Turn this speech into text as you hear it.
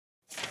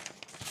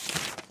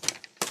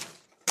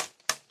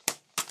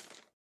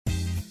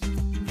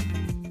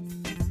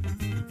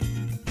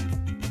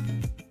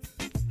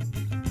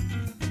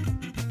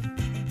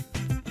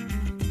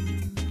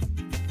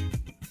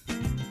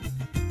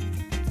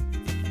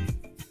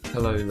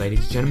Hello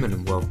ladies and gentlemen,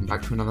 and welcome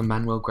back to another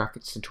Manual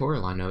Graphics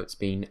tutorial. I know it's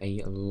been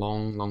a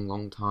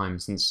long time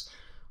since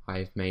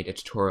I've made a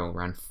tutorial,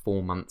 around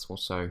 4 months or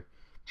so,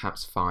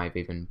 perhaps 5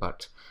 even,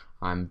 but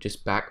I'm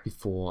just back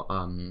before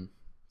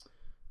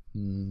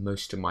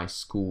most of my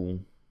school,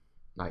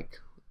 like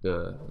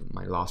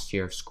my last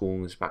year of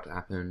school is about to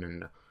happen,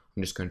 and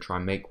I'm just going to try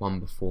and make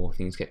one before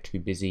things get too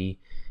busy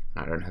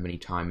and I don't have any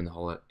time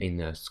in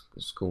the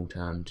school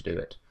term to do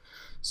it.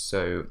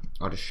 So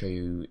I'll just show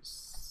you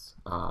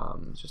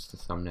just the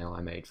thumbnail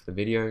I made for the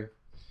video.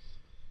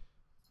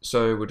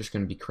 So we're just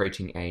going to be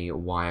creating a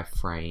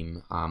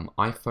wireframe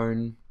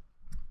iPhone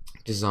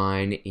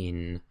design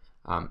in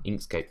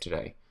Inkscape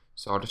today.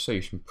 So I'll just show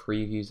you some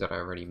previews that I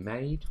already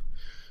made.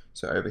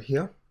 So over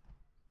here,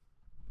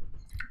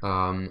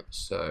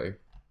 so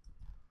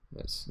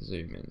let's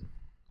zoom in,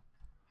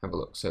 have a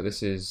look. So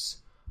this is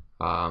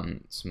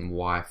some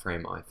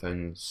wireframe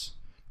iPhones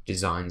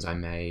designs I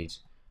made,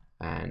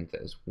 and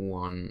there's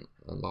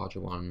a larger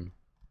one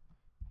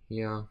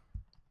here.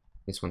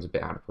 This one's a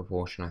bit out of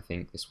proportion. I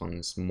think this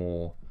one's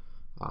more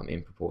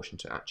in proportion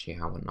to actually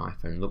how an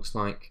iPhone looks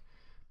like.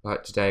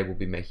 But today we'll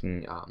be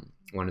making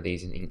one of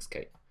these in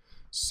Inkscape.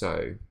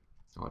 So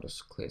I'll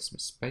just clear some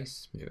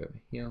space, move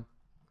over here.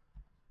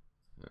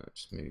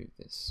 Just move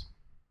this.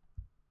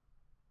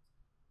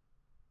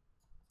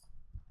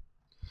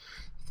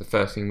 The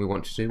first thing we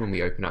want to do when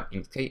we open up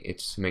Inkscape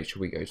is to make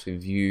sure we go to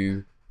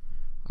View,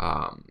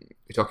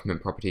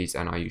 Document Properties,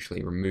 and I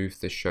usually remove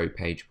the Show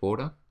Page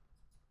Border.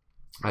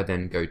 I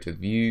then go to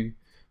View,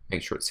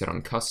 make sure it's set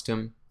on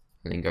Custom,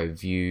 and then go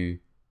View,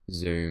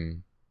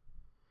 Zoom,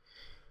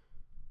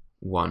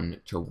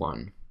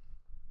 1:1.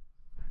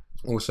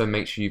 Also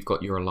make sure you've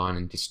got your Align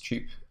and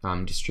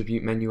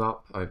Distribute menu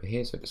up over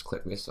here, so just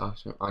click this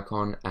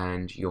icon,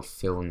 and your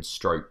Fill and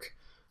Stroke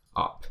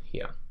up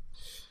here.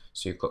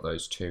 So you've got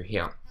those two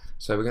here.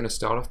 So we're going to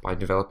start off by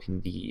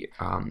developing the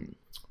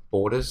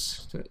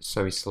borders.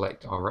 So we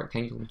select our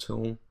rectangle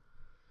tool,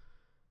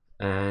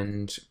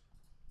 and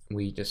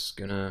we're just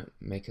gonna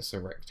make us a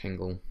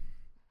rectangle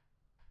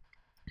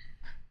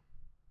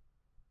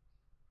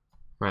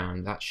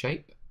around that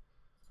shape.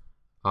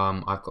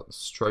 I've got the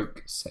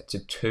stroke set to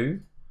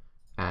 2,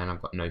 and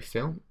I've got no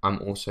fill. I'm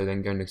also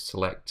then going to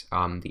select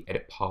the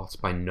Edit Paths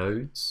by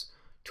Nodes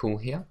tool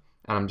here,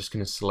 and I'm just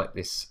going to select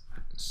this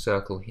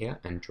circle here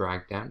and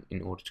drag down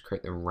in order to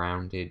create the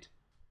rounded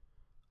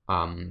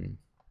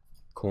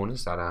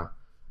corners that are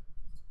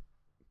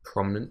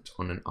prominent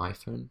on an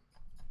iPhone.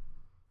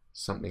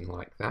 Something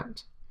like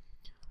that.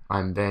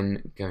 I'm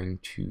then going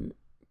to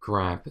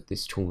grab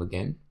this tool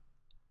again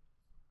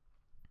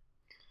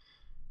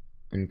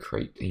and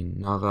create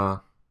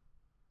another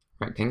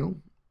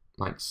rectangle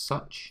like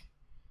such,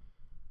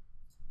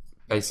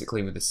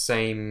 basically with the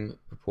same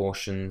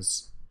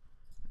proportions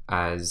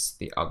as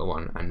the other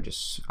one, and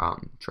just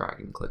drag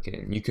and click it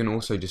in. You can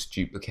also just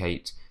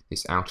duplicate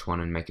this outer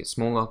one and make it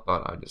smaller,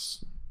 but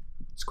it's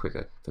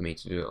quicker for me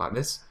to do it like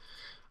this.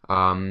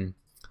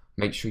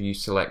 Make sure you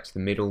select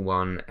the middle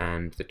one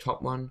and the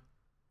top one,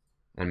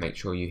 and make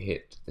sure you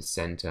hit the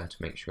center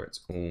to make sure it's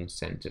all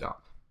centered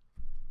up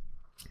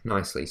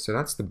nicely. So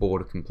that's the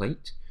border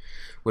complete.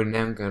 We're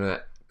now going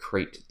to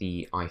create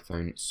the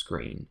iPhone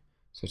screen.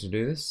 So to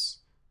do this,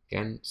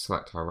 again,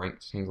 select our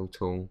rectangle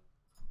tool.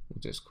 We'll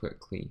just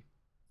quickly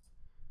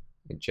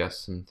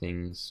adjust some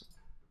things,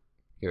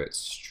 give it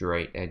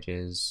straight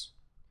edges,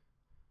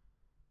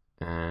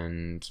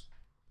 and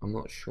I'm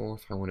not sure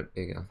if I want it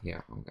bigger.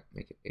 Yeah, I'll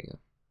make it bigger.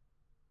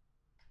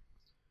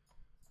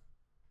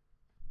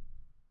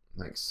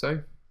 Like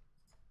so,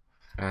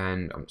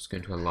 and I'm just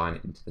going to align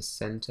it into the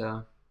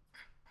center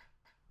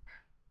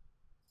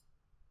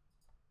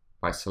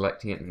by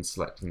selecting it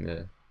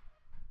and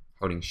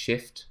holding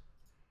Shift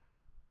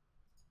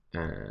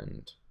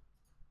and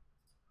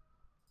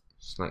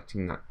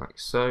selecting that like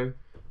so,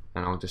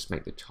 and I'll just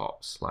make the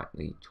top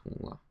slightly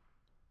taller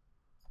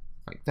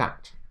like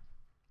that.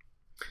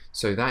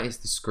 So that is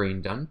the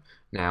screen done.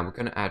 Now we're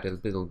going to add a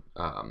little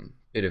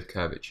bit of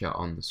curvature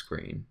on the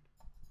screen,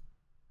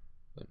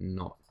 but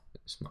not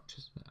as much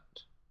as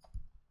that.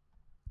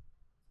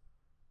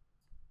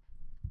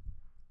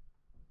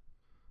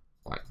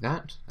 Like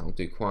that. That'll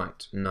do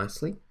quite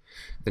nicely.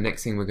 The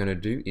next thing we're going to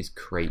do is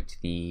create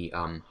the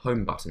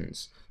home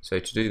buttons. So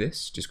to do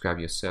this, just grab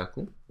your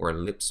circle or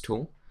ellipse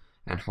tool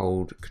and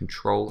hold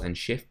Control and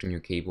Shift on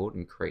your keyboard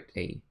and create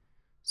a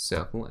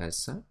circle as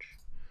such.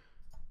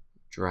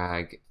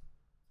 Drag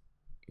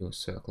your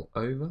circle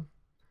over,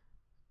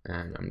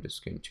 and I'm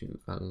just going to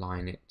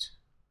align it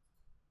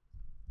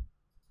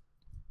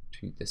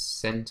to the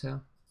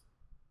center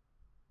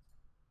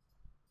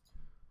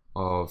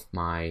of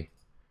my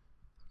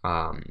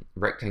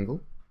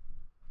rectangle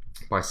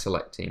by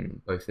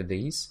selecting both of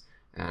these,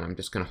 and I'm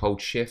just going to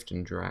hold Shift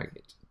and drag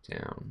it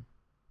down.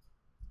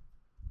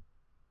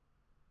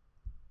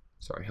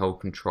 Sorry, hold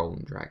Control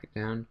and drag it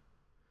down.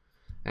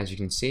 As you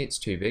can see, it's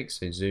too big,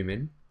 so zoom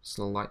in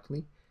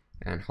slightly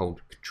and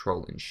hold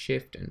Control and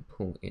Shift and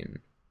pull in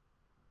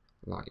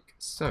like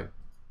so.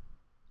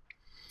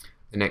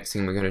 The next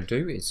thing we're going to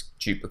do is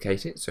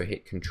duplicate it, so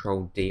hit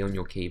Control D on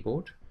your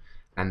keyboard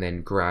and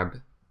then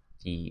grab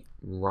the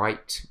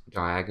right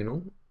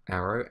diagonal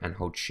arrow and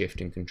hold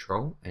Shift and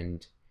Control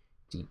and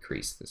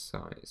decrease the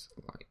size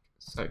like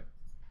so.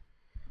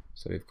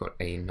 So we've got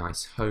a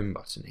nice home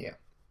button here.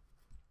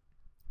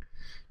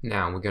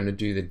 Now we're going to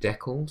do the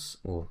decals,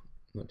 or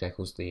not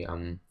decals, the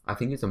I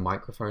think it's a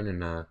microphone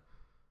and a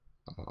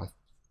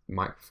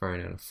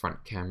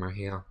front camera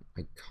here.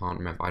 I can't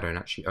remember. I don't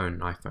actually own an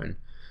iPhone,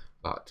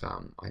 but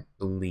I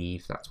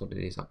believe that's what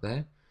it is up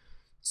there.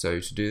 So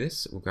to do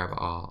this, we'll grab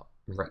our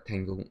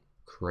rectangle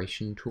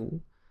creation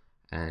tool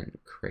and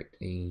create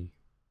a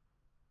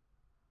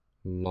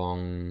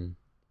long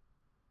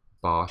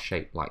bar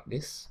shape like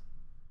this.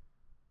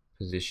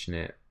 Position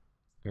it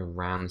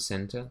around the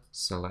center,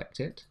 select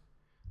it,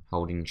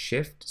 holding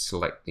Shift,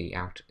 select the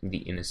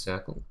inner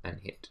circle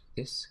and hit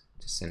this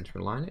to center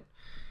align it.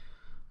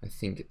 I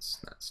think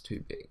that's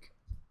too big.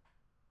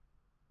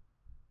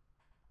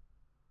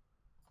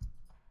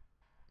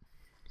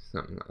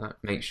 Something like that.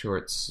 Make sure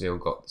it's still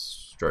got the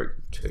stroke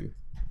too.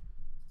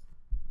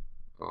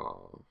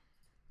 Oh,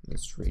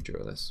 let's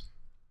redraw this.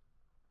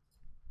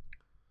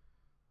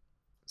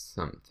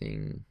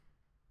 Something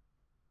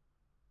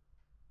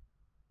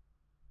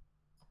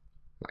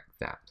like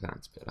that.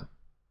 That's better.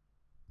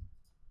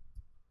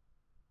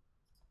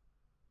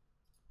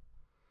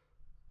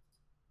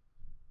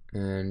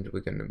 And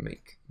we're going to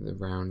make the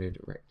rounded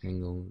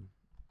rectangle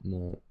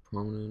more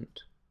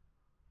prominent.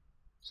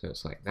 So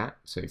it's like that.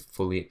 So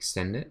fully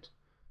extend it.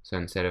 So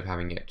instead of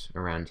having it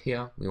around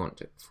here, we want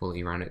to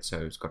fully round it so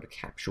it's got a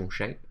capsule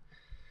shape.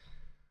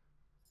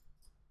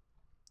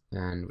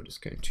 And we're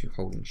just going to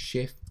holding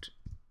Shift.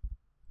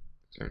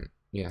 So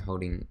yeah,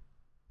 holding.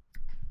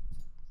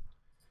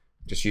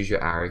 Just use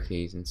your arrow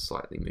keys and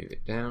slightly move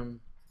it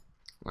down,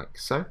 like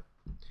so.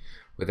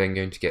 We're then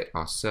going to get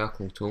our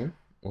circle tool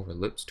or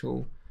ellipse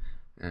tool,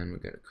 and we're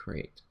going to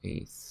create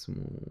a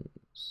small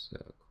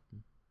circle,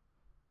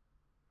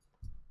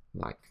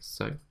 like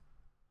so.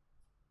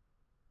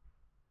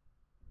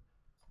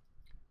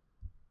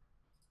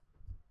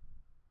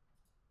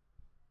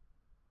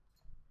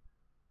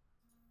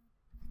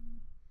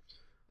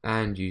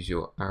 And use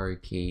your arrow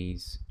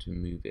keys to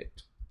move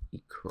it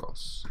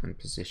across and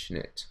position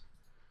it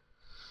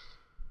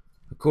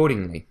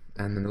accordingly.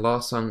 And then the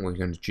last one, we're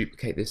going to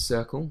duplicate this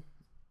circle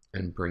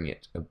and bring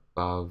it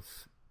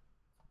above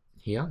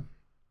here.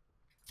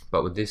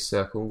 But with this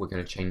circle, we're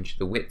going to change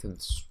the width of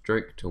the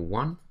stroke to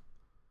 1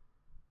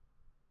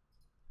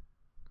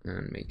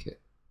 and make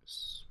it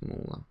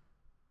smaller,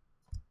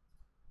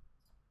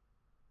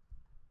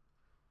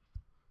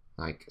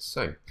 like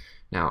so.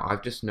 Now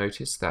I've just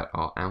noticed that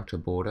our outer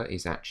border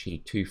is actually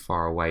too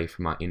far away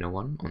from our inner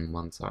one on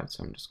one side,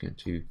 so I'm just going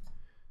to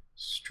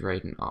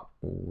straighten up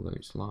all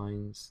those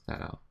lines that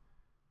are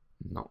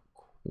not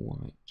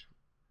quite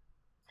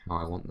how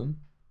I want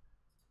them.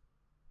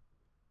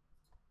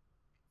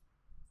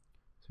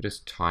 So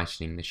just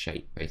tightening the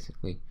shape,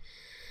 basically,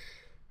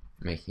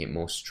 making it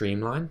more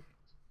streamlined.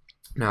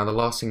 Now the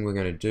last thing we're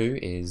going to do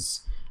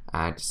is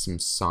add some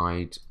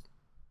side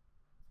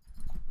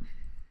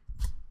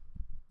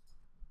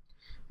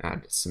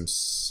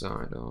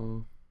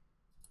we'll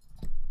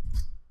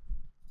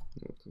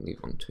leave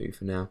on 2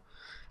 for now.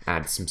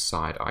 Add some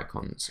side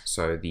icons,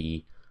 so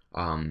the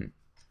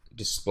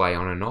display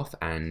on and off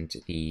and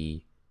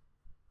the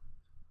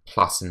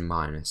plus and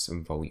minus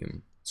and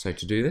volume. So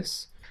to do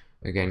this,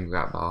 again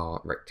grab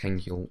our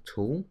rectangle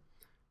tool,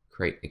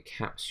 create a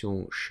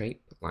capsule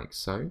shape like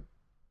so,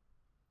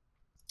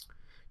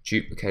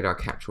 duplicate our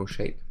capsule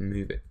shape,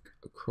 move it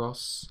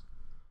across,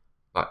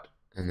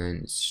 and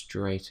then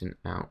straighten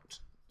out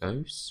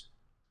those.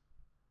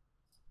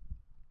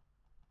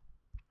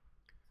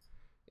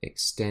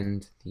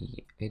 Extend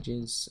the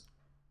edges.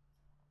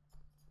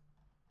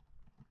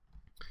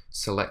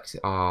 Select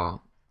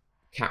our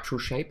capsule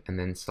shape and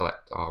then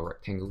select our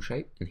rectangle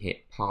shape and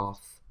hit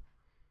path,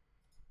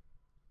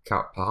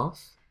 cut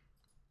path.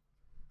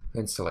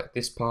 Then select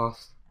this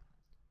path,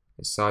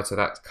 this side, so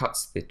that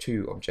cuts the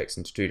two objects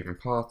into 2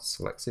 different paths.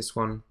 Select this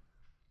one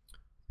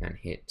and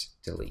hit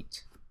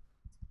delete.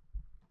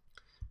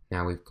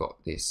 Now we've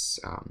got this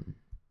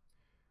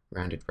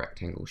rounded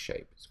rectangle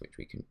shape, which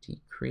we can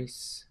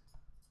decrease.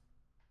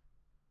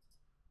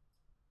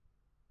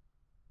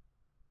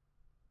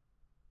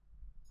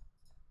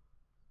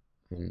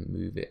 And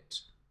move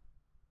it.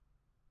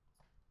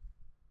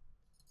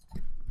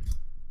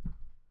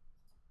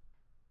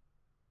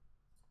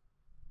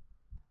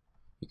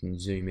 You can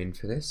zoom in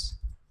for this.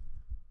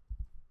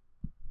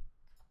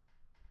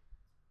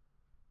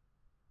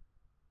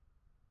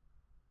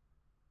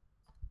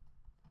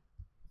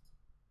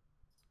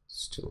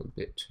 Still a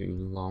bit too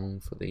long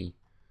for the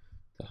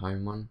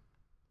home one.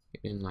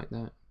 Get in like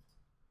that.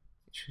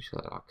 It should show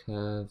our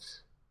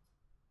curves.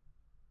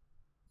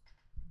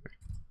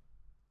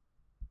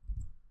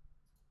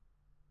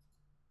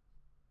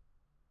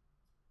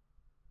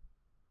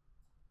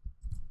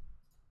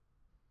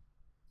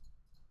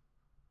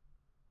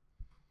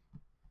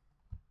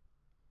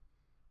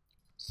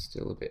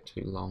 still a bit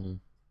too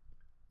long.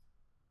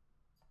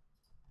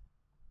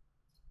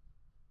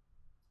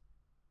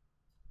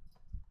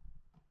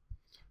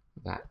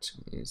 That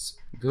is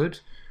good.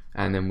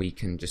 And then we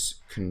can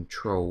just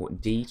Control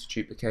D to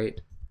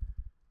duplicate.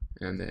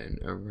 And then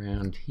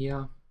around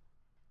here,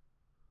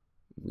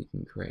 we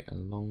can create a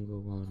longer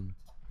one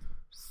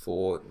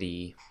for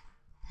the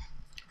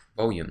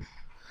volume.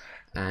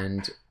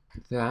 And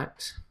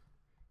that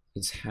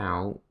is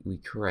how we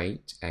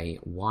create a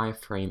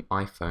wireframe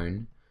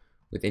iPhone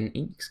within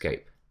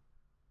Inkscape.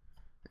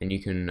 And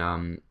you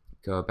can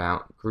go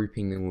about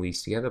grouping all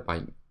these together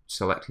by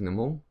selecting them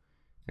all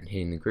and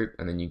hitting the group,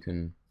 and then you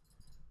can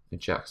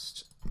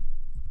adjust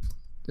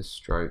the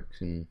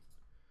strokes and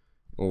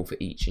all for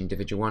each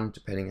individual one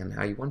depending on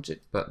how you want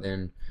it. But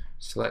then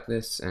select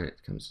this and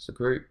it comes as a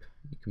group.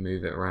 You can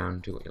move it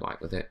around, do what you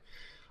like with it.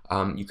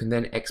 You can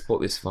then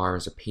export this file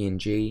as a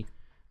PNG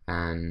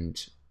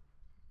and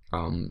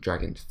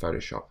drag into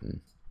Photoshop and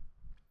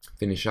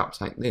finish up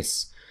like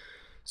this.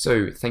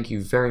 So thank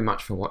you very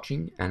much for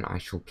watching, and I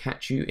shall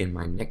catch you in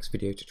my next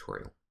video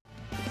tutorial.